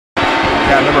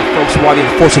Yeah, remember, folks, why the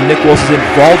enforcer Nick Willis is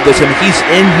involved with him. He's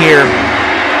in here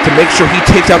to make sure he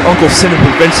takes out Uncle Sam and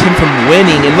prevents him from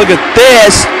winning. And look at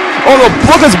this. Oh, the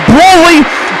look at Broly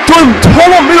doing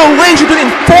total middle range to the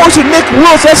enforcer Nick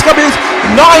Willis. That's going to be his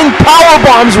 9 power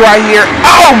bombs right here.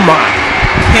 Oh, my.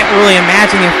 Can't really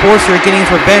imagine the enforcer getting his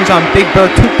revenge on Big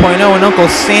Bird 2.0 and Uncle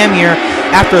Sam here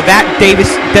after that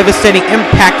devastating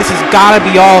impact. This has got to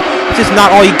be all. It's just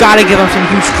not all. You got to give him some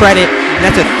huge credit, and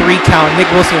that's a 3 count. Nick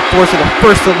Wilson, enforcer, the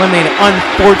first eliminated,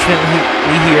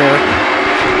 unfortunately here.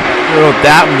 You know what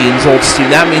that means, old Steve?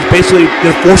 That means basically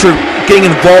the enforcer getting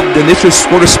involved in this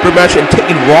sort of sprint match and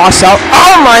taking Ross out.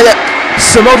 Oh my! That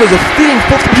Samoa is a feeding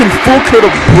full kill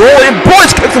to Broly, and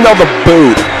Broly's kicks him down the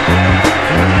boot.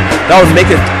 That would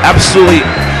make it absolutely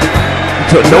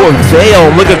to no avail.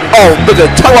 Look at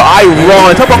talk about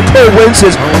ironic. Talk about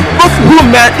coincidence. Look who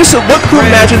imagines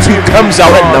who comes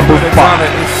out at number 5.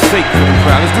 Let's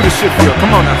do this shit for you.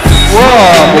 Come on now.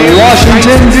 From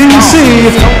Washington, D.C.,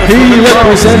 he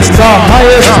represents the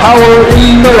highest power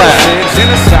in the land,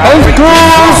 Uncle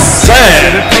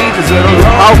Sam.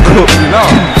 How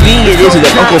convenient is it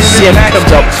that Uncle Sam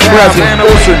comes out, whereas the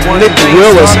enforcer Nick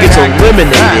Willis gets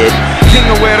eliminated?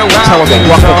 Tell him to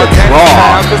walk up the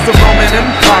draw. Of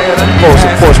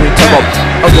course, when you talk about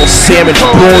Uncle Sam and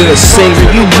Broly the same,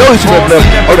 you know he's going to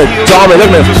dominate.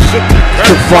 They're going to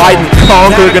divide and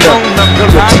conquer. They're going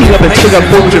to team up and take out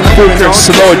Full Character,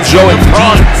 Samoa Joe, and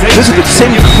Dean. This is the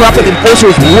same crap that the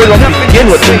enforcer was worried about to begin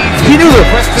with. He knew that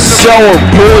Cell or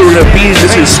Broly were going to be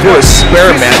this sort of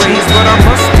spare match. And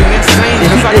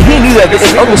he knew that if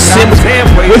Uncle Sam was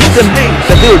with them,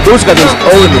 that they were those guys that was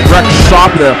owning the wreck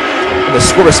shop in the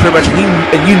score of spare match,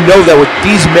 and you know that with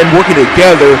these men working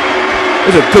together,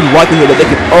 there's a good likelihood that they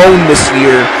can own this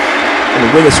year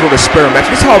and win the sort of spare match.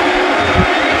 Just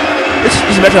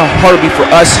imagine how hard it would be for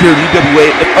us here in the UWA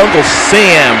if Uncle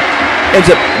Sam ends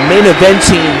up main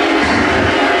eventing,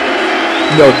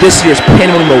 this year's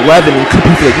Pandemonium 11 and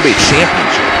competing for the UWA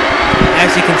Championship.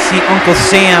 As you can see, Uncle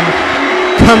Sam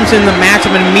comes in the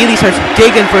matchup and immediately starts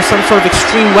digging for some sort of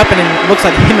extreme weapon, and it looks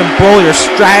like him and Broly are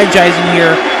strategizing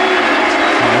here.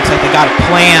 Looks like they got a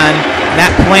plan, and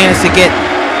that plan is to get, I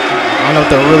don't know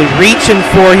what they're really reaching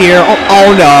for here.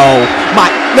 Oh no.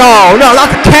 No, not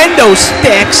the kendo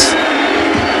sticks.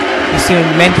 You see what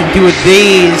men can do with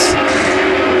these.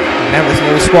 Never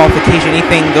no disqualification,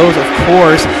 anything goes, of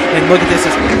course. And look at this,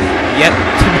 yet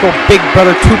typical Big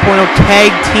Brother 2.0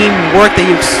 tag team work that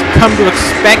you've come to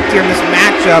expect here in this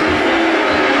matchup.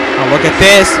 Oh, look at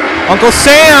this. Uncle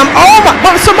Sam. Oh my,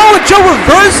 Samoa Joe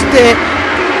reversed it.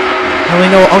 I don't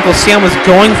really know what Uncle Sam was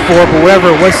going for, but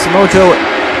whatever it was, Samoa Joe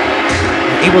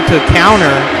able to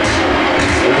counter.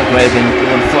 Might have been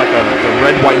going for like the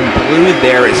red, white, and blue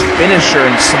there, his finisher,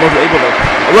 and Samoa able to.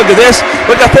 Oh, look at this!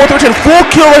 Look at 413 full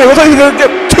kill. It looks like he's gonna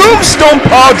get tombstone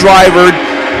power drivered.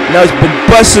 Now he's been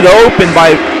busted open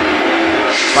by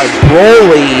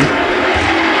Broly.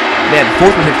 Man,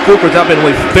 413 full kill has not been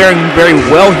really faring very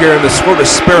well here in the score of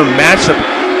spare matchup.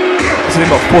 That's the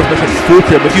thing about 413 full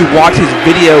kill. But if you watch his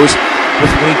videos with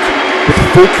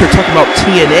full kill talking about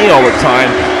TNA all the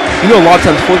time, you know a lot of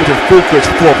times 413 full kill is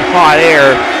full of hot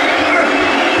air.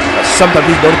 Sometimes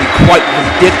he's known to be quite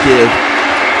vindictive.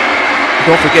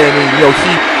 Don't forget, he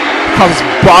causes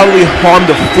bodily harm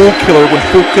to Full Killer when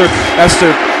Full Killer has to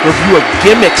review a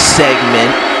gimmick segment.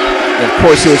 And of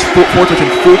course, it was 413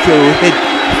 Full Killer who hid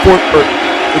Full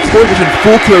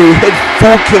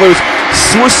Killer's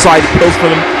suicide pills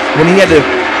from him when he had to,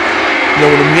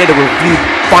 when he had to review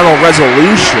Final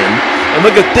Resolution. And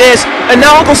look at this, and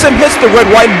now Uncle Sam hits the red,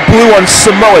 white, and blue on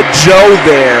Samoa Joe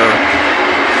there.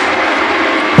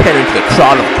 Pen into the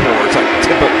crowd, of course, like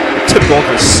typical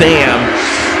Uncle Sam.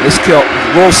 This kill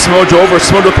rolls Samoa Joe over.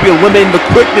 Samoa Joe could be eliminating the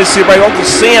quickness here by Uncle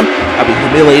Sam. That'd be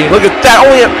humiliating. Look at that,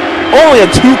 only a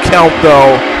 2 count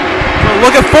though.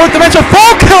 Look at fourth dimension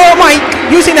Full Killer, Mike,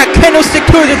 using that kendo stick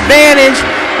to his advantage.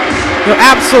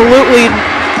 Absolutely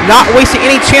not wasting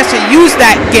any chance to use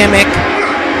that gimmick.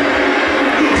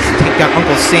 Take down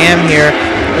Uncle Sam here.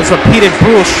 Those repeated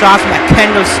brutal shots from that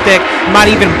kendo stick might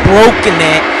even broken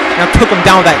it. Now took him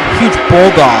down with that huge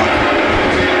bulldog.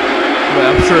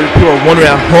 Well, I'm sure people are wondering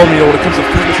at home, when it comes to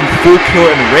Full Killer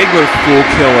and regular Full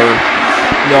Killer,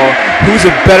 who's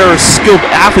a better skilled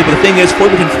athlete? But the thing is,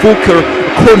 Full Killer,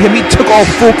 according to him, he took all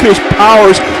Full Killer's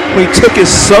powers when he took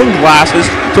his sunglasses.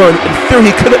 So in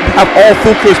theory, he couldn't have all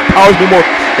Full Killer's powers be more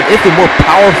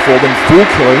powerful than Full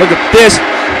Killer. Look at this.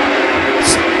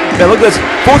 Man, look at this.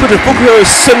 Full Killer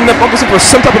is setting up Uncle Sam for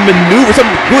some type of maneuver,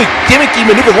 some really gimmicky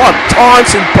maneuver, a lot of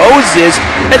taunts and poses,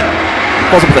 and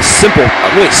falls up with a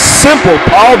really simple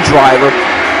power driver.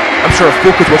 I'm sure if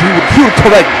Focus was, he would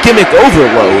call that gimmick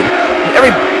overload.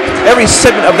 Every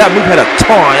segment of that move had a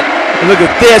taunt. And look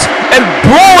at this. And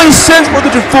Broly sends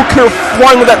Worthington Full Care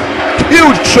flying with that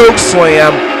huge choke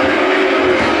slam.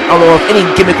 I don't know if any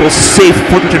gimmick will save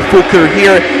Worthington Full Care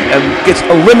here and gets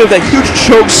eliminated with that huge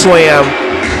choke slam.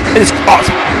 And it's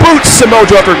boots Samoa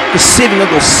Joe after saving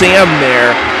Uncle Sam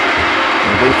there.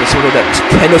 And wait for sort of that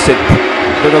kendo stick.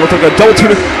 They're gonna look like a double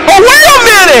team. Oh, wait a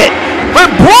minute! But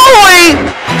Broly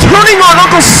turning on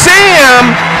Uncle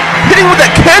Sam, hitting with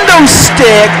that kendo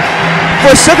stick.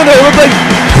 For a second there, it looked like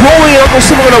Broly and Uncle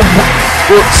Sam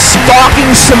were stalking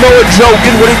Samoa Joe,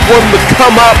 getting ready for him to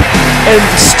come up. And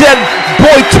instead,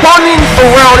 Broly turning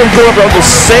around and going up to Uncle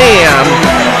Sam.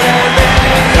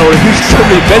 And what a huge turn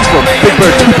of events for Big Bear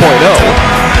 2.0.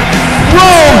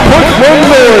 From Portland,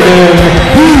 Oregon,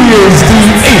 he is the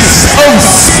ace of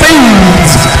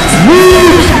spades,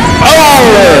 Luke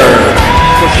Fowler.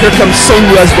 So here comes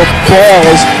someone who has the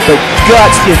balls, the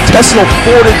guts, the intestinal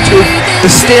fortitude,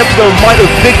 the stamp of the might of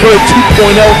Big Bear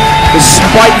 2.0,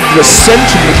 despite the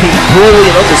ascension between Broly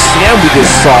and Uncle Sam we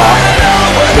just saw.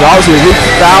 But obviously Luke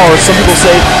Fowler, some people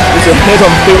say, is a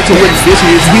head-on favorite to win this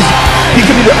year. He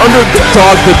could be the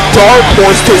underdog, the dark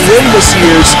horse to win this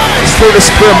year's Spur to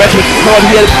Spur match. He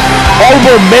had all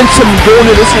the momentum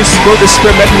going into this year's Spur to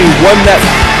Spur match, and he won that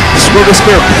Spur to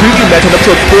Spur preview match on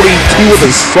episode 42 of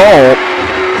Assault.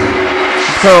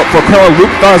 For Colonel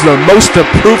Luke Fowler is the most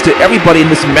improved to everybody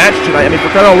in this match tonight. I mean,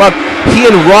 for Colonel Love,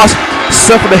 he and Ross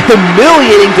suffered a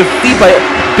humiliating defeat by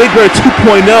Big Bear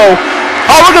 2.0.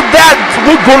 Oh, look at that!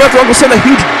 Luke going after Uncle Sam, a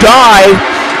huge dive.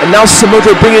 And now Samoa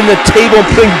Joe bringing in the table and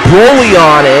putting Broly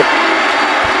on it.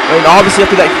 And obviously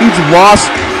after that huge loss,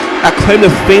 that claim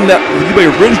to fame that the UWA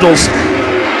Originals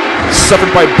suffered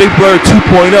by Big Brother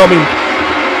 2.0. I mean,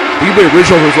 the UWA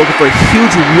Originals was looking for a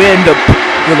huge win to,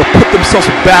 to put themselves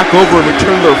back over and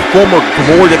return their former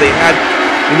glory that they had,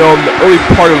 in the early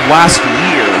part of last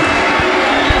year.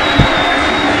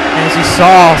 As you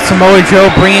saw, Samoa Joe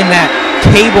bringing that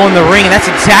table in the ring, and that's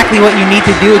exactly what you need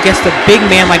to do against a big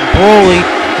man like Broly.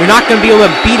 You're not going to be able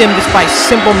to beat him just by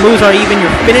simple moves or even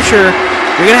your finisher.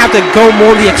 You're going to have to go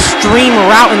more the extreme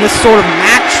route in this sort of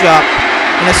matchup.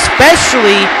 And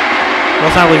especially, well,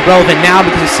 it's not really relevant now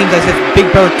because it seems as if Big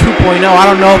Brother 2.0, I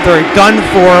don't know if they're done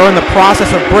for or in the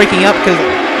process of breaking up, because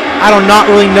I do not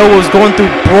really know what was going through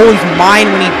Broly's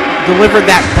mind when he delivered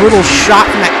that brutal shot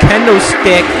from that kendo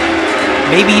stick.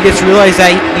 Maybe he just realized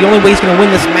that the only way he's going to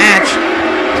win this match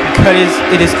is because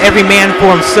it is every man for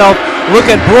himself. Look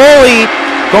at Broly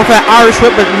going for that Irish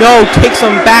whip, but no, takes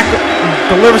him back and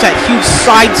delivers that huge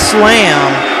side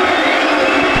slam.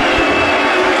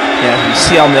 Yeah, you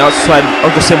see on the outside,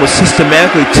 Uncle Sam was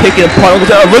systematically taking apart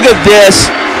Uncle Sam. Look at this!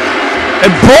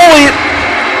 And Broly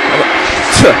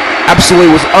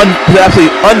absolutely was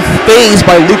absolutely unfazed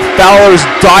by Luke Fowler's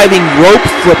diving rope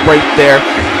flip right there.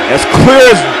 And it's clear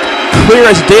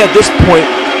as day at this point.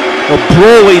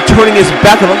 Broly turning his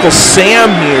back on Uncle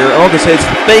Sam here. And Uncle Sam,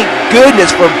 thank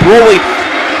goodness for Broly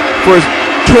for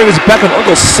turning his back on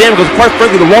Uncle Sam, because quite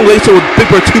frankly, the long later with Big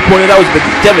Bear 2.0, that was been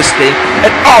devastating.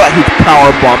 And that huge power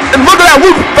bomb. And look at that,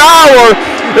 Luke Fowler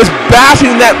is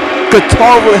bashing that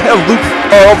guitar over the head of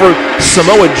over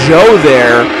Samoa Joe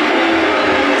there.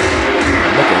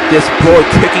 Look at this, Broly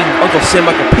kicking Uncle Sam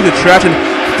like a piece of trash and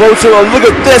floats him. Look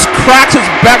at this, cracks his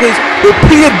back with his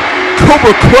repeated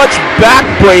Cobra Clutch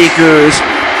backbreakers.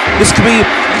 This could be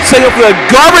setting up for a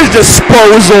garbage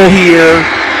disposal here.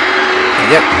 And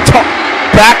yet,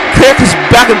 back kicks his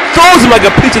back and throws him like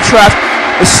a piece of trash,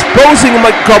 exposing him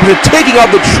like garbage and taking out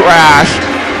the trash.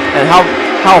 And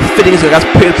how fitting is it? That's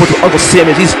paid for to Uncle Sam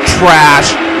is he's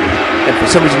trash. And for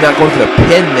some reason not going for the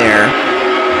pin there.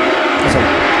 So,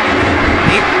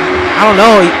 I don't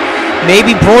know.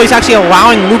 Maybe Broly's actually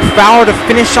allowing Luke Fowler to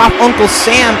finish off Uncle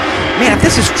Sam. Man, if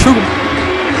this is true,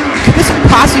 could this have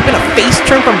possibly been a face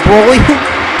turn from Broly? Who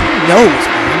knows,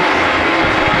 man?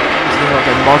 Like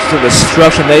a monster of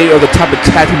destruction. They are the type of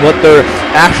tag team let their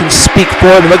actions speak for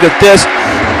them. Look at this.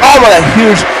 Oh, that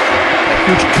huge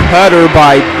cutter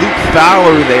by Luke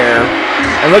Fowler there.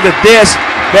 And look at this.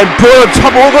 Man, Broly on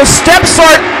top of a step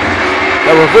start.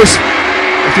 That reverse.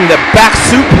 I think that back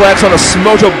suplex on a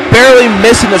Samoa Joe, barely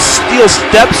missing the steel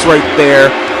steps right there.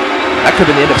 That could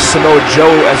have been the end of Samoa Joe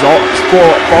as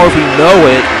far as we know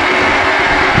it.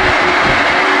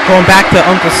 Going back to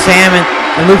Uncle Sam and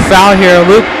Luke Fowler here.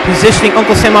 Luke positioning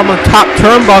Uncle Sam up on the top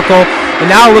turnbuckle. And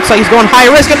now it looks like he's going high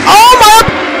risk. And oh my!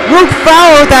 Luke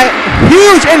Fowler with that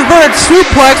huge inverted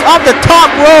suplex off the top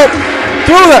rope.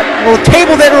 Through the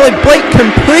table didn't really break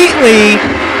completely.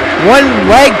 One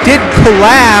leg did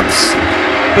collapse.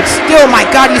 but still, my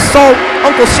God, you saw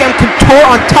Uncle Sam contort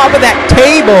on top of that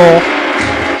table.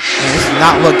 And this does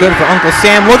not look good for Uncle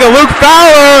Sam. Look at Luke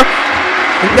Fowler.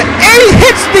 And he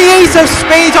hits the ace of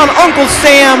spades on Uncle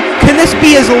Sam. Can this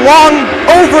be his long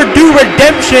overdue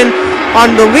redemption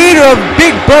on the leader of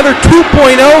Big Brother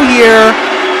 2.0 here?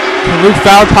 Can Luke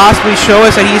Fowler possibly show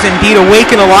us that he's indeed awake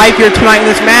and alive here tonight in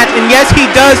this match? And yes, he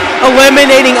does,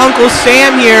 eliminating Uncle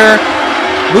Sam here.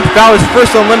 Luke Fowler's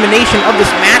first elimination of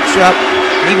this matchup.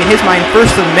 Maybe in his mind,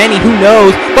 first of many, who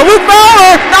knows? But Luke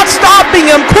Fowler, not stopping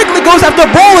him, quickly goes after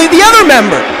Broly, the other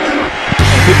member.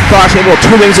 Luke Fowler able to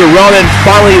turn things around and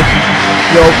finally,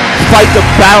 fight the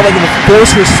battle and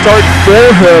force her start for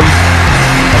him.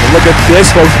 And look at this,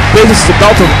 folks. Business is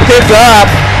about to pick up.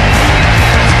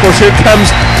 Of course, here comes,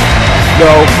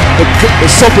 the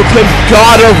self-proclaimed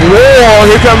God of War.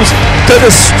 Here comes the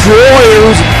Destroyer,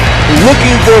 who's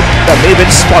looking for the main event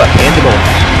spot at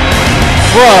Pandemonium.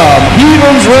 From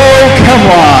Heathen's Royal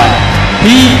Rumble,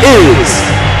 he is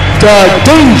the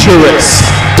Dangerous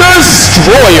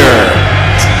Destroyer.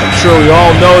 I'm sure we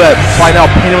all know that by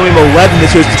now Pandemonium 11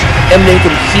 this year is emanating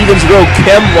from Heathen's Royal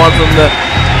Rumble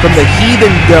from the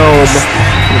Heathen Dome.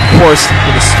 And of course,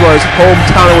 the Destroyer's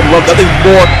hometown would love nothing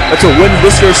more than to win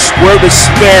this year's Square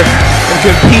Despair and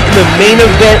compete in the main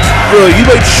event for the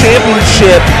UWA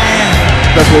Championship.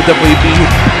 That will definitely be his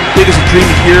biggest dream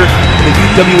here in the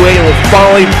UWA, and will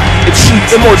finally achieve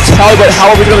immortality. But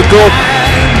however he's going to go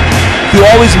through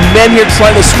all these men here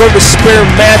trying to score the spare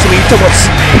match. I mean, you're talking about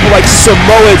people like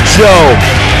Samoa Joe,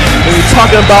 and you're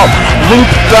talking about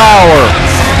Luke Fowler,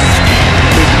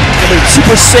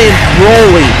 Super Saiyan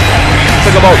Broly,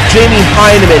 you're talking about Jamie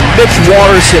Hyneman, Mitch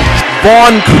Waterson,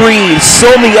 Vaughn Creed,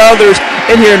 so many others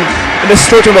in here. And the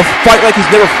Destroyer's going to fight like he's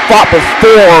never fought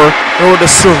before in order to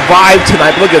survive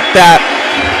tonight. But look at that.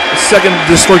 The second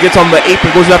Destroyer gets on the apron,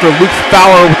 goes after Luke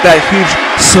Fowler with that huge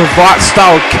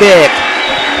Savant-style kick.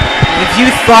 If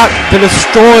you thought the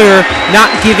Destroyer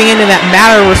not giving in that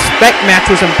matter of respect match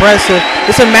was impressive,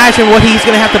 just imagine what he's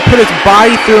going to have to put his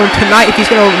body through. And tonight, if he's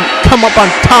going to come up on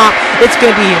top, it's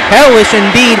going to be hellish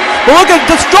indeed. But look at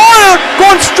Destroyer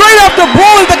going straight after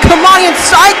Broly, the Kamanian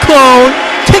Cyclone,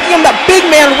 taking him, that big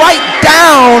man, right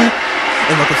down.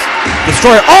 And look at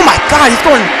Destroyer. Oh my God, he's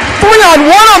going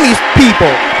 3-on-1 on these people.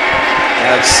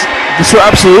 That's Destroyer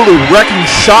absolutely wrecking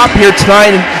shop here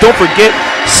tonight. And don't forget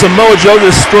Samoa Joe, the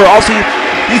Destroyer. Also,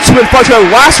 these two men fought each other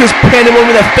last year's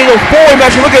Pandemonium in that Fatal 4-Way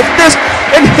match. And look at this,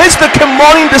 and hits the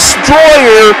Kamanian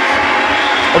Destroyer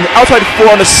on the outside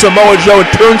floor on the Samoa Joe and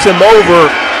turns him over.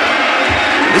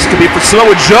 This could be for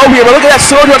Samoa Joe here, but look at that,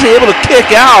 Samoa Joe actually able to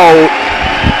kick out.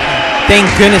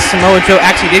 Thank goodness Samoa Joe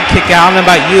actually did kick out. I don't know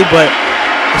about you, but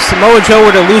if Samoa Joe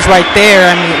were to lose right there,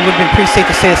 I mean, it would have been pretty safe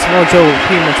to say that Samoa Joe would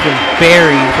pretty much been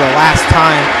buried for the last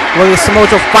time. Look at Samoa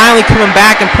Joe finally coming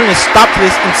back and putting a stop to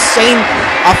this insane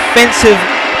offensive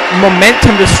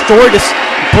momentum Destroyer just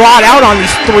brought out on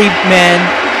these three men.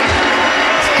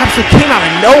 This absolutely came out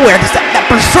of nowhere. Just that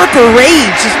berserker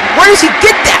rage. Just, where does he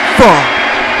get that from?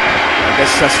 I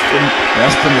guess that's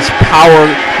from this power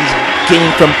he's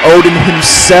gaining from Odin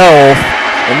himself.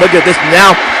 And look at this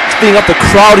now, speeding up the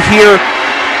crowd here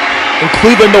in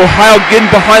Cleveland, Ohio, getting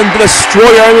behind the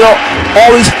Destroyer. I mean, all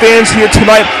these fans here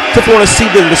tonight definitely want to see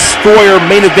the Destroyer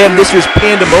main event this year's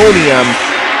Pandemonium.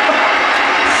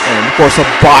 And of course, a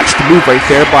botched move right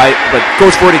there, but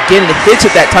goes for it again and hits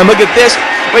it that time. Look at this.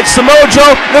 Wait, Samoa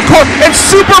Joe in the corner and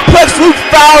superplex Luke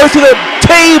Fowler to the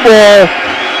table.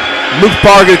 Luke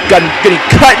Fowler getting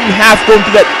cut in half, going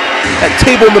through that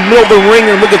table in the middle of the ring.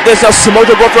 And look at this, now Samoa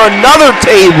Joe going for another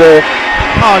table.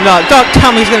 Oh no, don't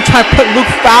tell me he's going to try to put Luke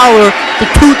Fowler to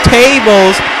two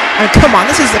tables. I mean, come on,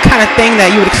 this is the kind of thing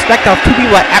that you would expect out of two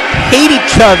people that hate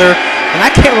each other. And I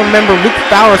can't remember Luke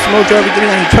Fowler or Samoa Joe ever getting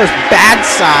on each other's bad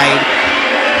side.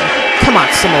 Come on,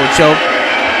 Samoa Joe.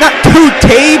 Not two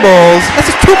tables. That's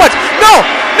just too much. No,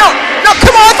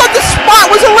 come on. I thought the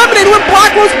spot was eliminated when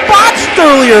Black was botched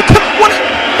earlier. Come on,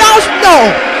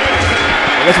 no.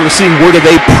 I guess we're seeing where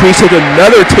they pre-sold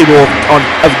another table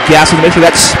of gas to make sure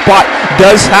that spot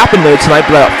does happen though tonight.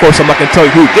 But of course, I'm not going to tell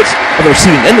you who gets on the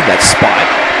receiving end of that spot.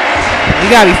 You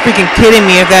gotta be freaking kidding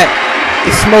me if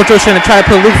Samoa Joe's going to try to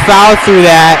put Luke Fowler through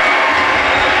that.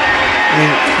 I mean,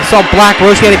 you saw Black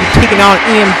Rose, he had to be taking out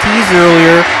EMTs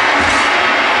earlier.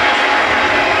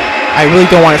 I really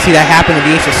don't want to see that happen to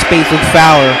the Ace of Spades, Luke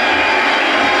Fowler.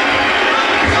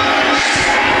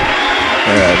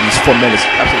 These four men is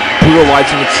absolutely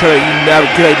brutalizing each other. You have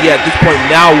a good idea at this point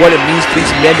now what it means for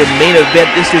these men to main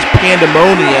event this year's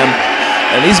Pandemonium.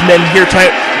 And these men here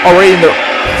tonight already in the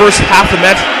first half of the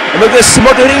match. And look at this,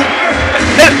 Samoa Joe hitting.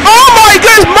 And oh my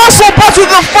goodness, muscle bust with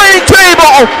the fighting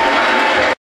table!